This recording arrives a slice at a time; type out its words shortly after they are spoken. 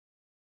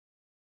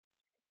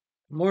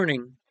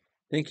Morning.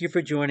 Thank you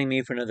for joining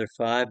me for another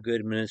 5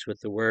 good minutes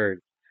with the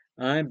Word.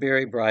 I'm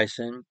Barry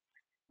Bryson,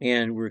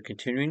 and we're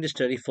continuing to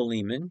study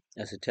Philemon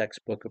as a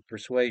textbook of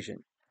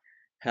persuasion.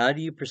 How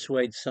do you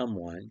persuade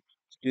someone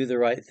to do the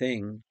right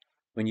thing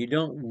when you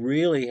don't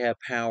really have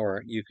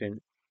power you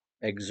can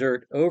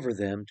exert over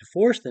them to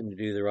force them to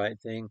do the right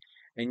thing,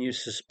 and you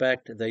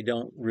suspect they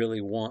don't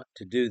really want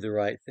to do the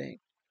right thing?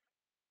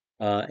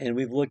 And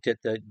we've looked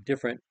at the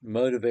different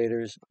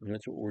motivators, and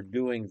that's what we're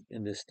doing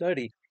in this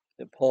study,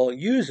 that Paul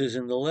uses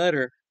in the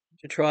letter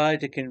to try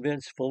to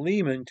convince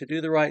Philemon to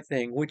do the right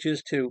thing, which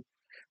is to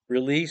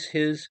release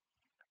his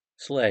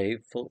slave,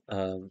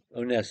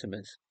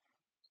 Onesimus,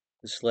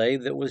 the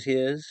slave that was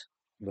his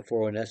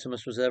before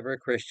Onesimus was ever a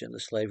Christian, the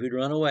slave who'd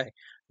run away,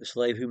 the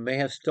slave who may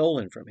have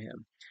stolen from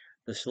him,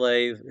 the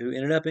slave who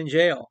ended up in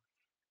jail,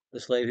 the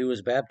slave who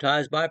was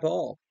baptized by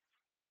Paul.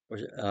 He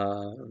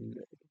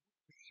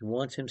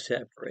wants him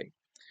set free.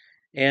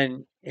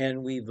 And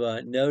we've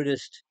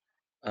noticed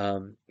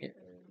um,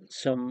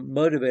 some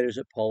motivators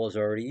that Paul has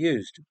already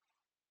used.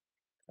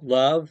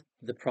 Love,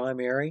 the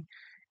primary,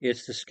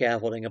 it's the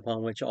scaffolding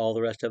upon which all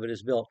the rest of it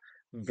is built.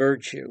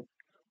 Virtue,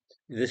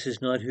 this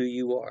is not who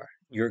you are.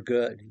 You're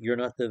good. You're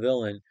not the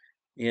villain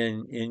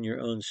in your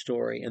own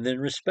story. And then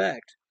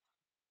respect.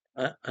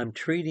 I'm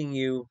treating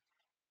you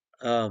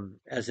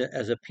as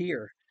a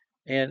peer,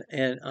 and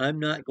I'm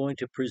not going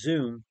to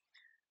presume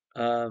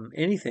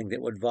anything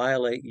that would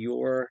violate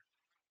your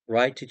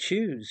right to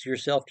choose, your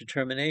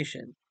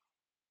self-determination.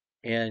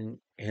 And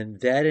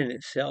that in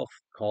itself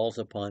calls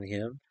upon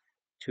him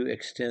to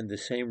extend the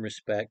same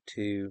respect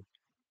to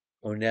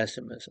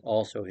Onesimus,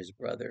 also his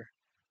brother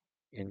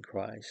in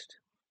Christ.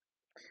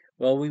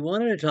 Well, we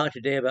wanted to talk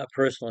today about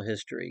personal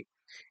history.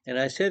 And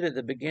I said at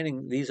the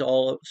beginning, these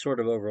all sort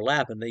of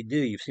overlap, and they do.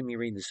 You've seen me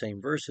read the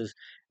same verses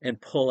and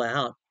pull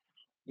out,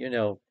 you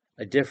know,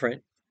 a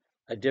different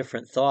a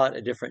different thought,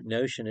 a different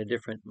notion, a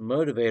different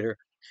motivator.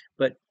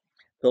 But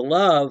the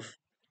love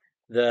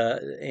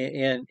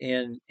and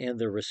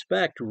the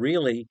respect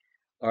really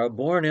are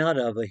born out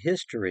of a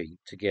history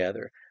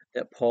together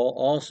that Paul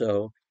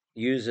also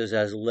uses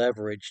as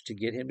leverage to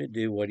get him to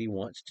do what he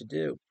wants to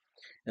do.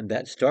 And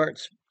that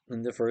starts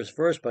in the first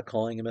verse by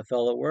calling him a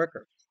fellow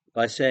worker,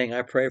 by saying,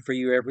 I pray for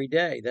you every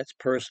day. That's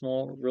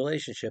personal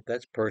relationship.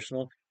 That's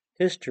personal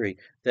history.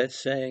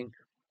 That's saying,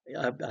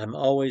 I'm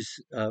always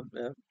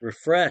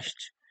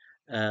refreshed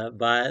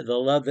by the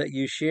love that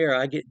you share.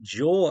 I get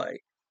joy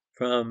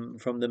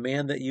from the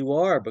man that you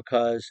are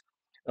because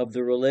of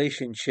the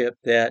relationship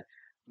that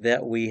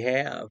we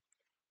have.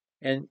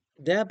 And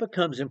that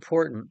becomes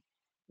important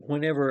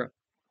whenever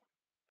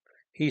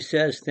he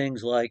says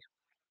things like,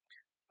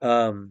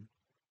 um,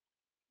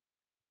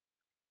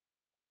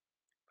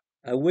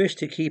 I wish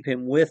to keep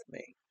him with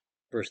me,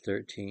 verse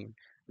 13,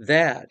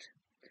 that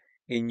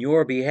in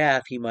your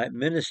behalf he might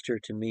minister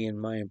to me in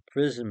my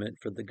imprisonment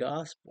for the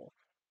gospel.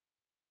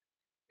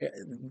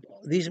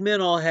 These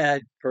men all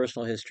had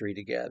personal history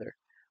together.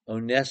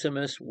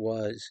 Onesimus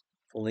was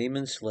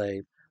Philemon's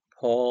slave.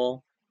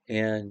 Paul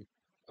and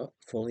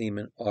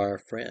Philemon are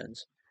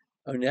friends.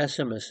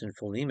 Onesimus and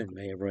Philemon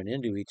may have run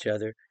into each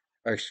other,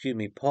 or excuse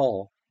me,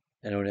 Paul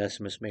and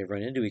Onesimus may have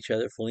run into each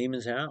other at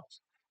Philemon's house.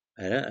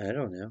 I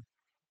don't know.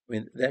 I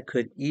mean, that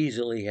could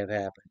easily have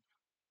happened.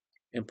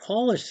 And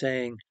Paul is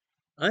saying,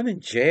 I'm in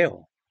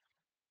jail.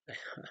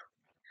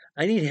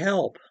 I need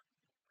help.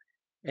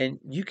 And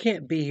you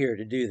can't be here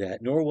to do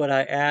that, nor would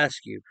I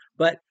ask you.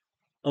 But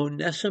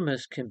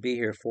Onesimus can be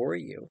here for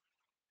you.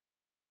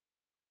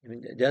 I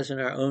mean, doesn't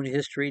our own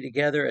history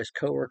together as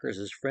coworkers,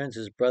 as friends,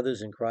 as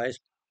brothers in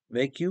Christ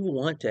make you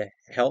want to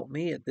help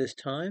me at this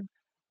time?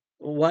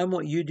 Well, why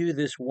won't you do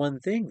this one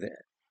thing then?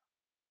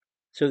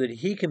 So that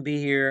he can be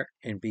here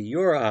and be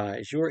your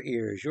eyes, your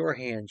ears, your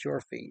hands,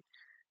 your feet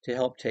to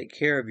help take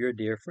care of your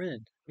dear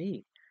friend,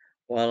 me,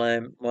 while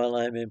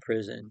I'm in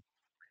prison.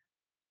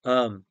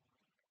 Um,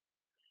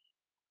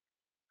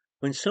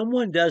 when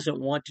someone doesn't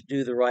want to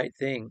do the right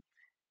thing,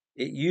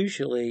 it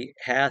usually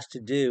has to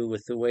do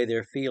with the way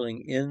they're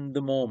feeling in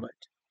the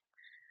moment.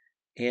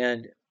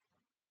 And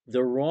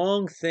the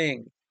wrong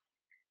thing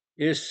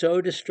is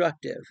so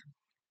destructive,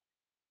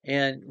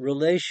 and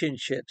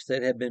relationships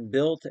that have been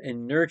built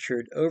and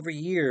nurtured over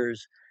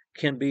years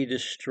can be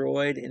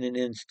destroyed in an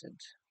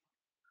instant.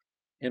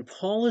 And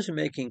Paul is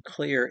making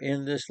clear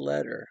in this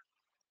letter,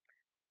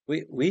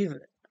 we've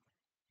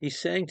he's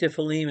saying to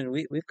Philemon,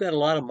 we've got a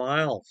lot of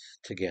miles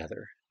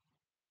together.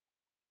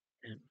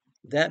 And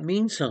that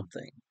means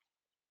something.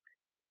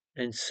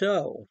 And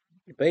so,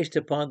 based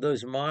upon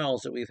those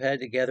miles that we've had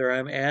together,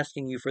 I'm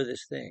asking you for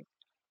this thing.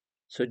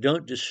 So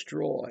don't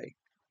destroy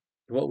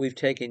what we've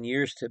taken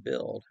years to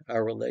build,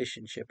 our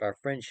relationship, our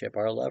friendship,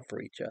 our love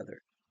for each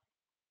other.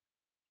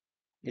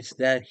 It's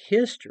that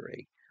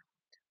history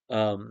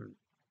um,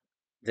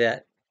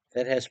 that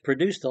that has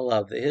produced the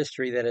love, the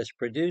history that has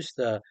produced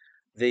the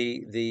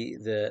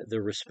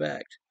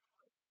respect.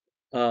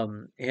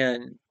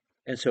 And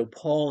so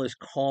Paul is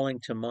calling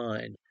to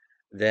mind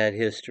that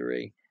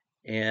history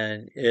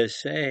and is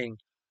saying,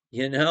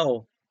 you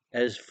know,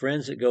 as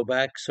friends that go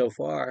back so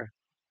far,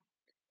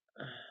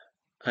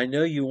 I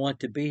know you want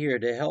to be here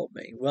to help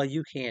me. Well,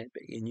 you can't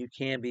be, and you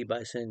can be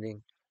by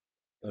sending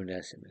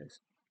Onesimus.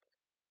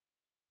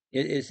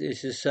 It's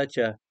just such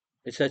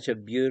a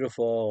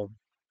beautiful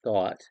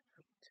thought,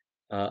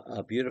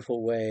 a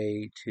beautiful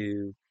way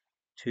to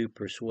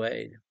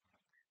persuade.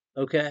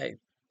 Okay,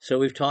 so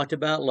we've talked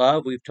about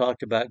love, we've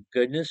talked about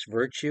goodness,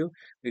 virtue,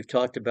 we've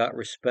talked about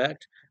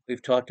respect,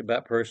 we've talked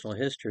about personal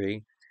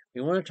history.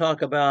 We want to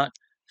talk about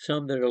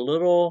some that are a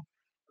little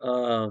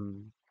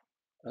um,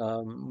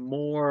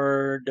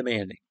 more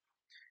demanding.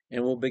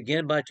 And we'll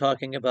begin by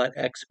talking about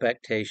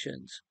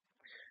expectations,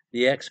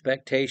 the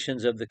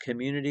expectations of the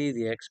community,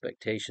 the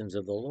expectations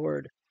of the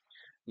Lord.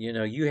 You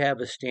know, you have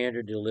a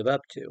standard to live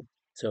up to,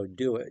 so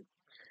do it.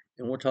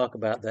 And we'll talk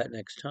about that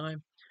next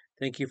time.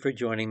 Thank you for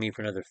joining me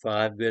for another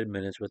 5 good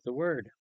minutes with the Word.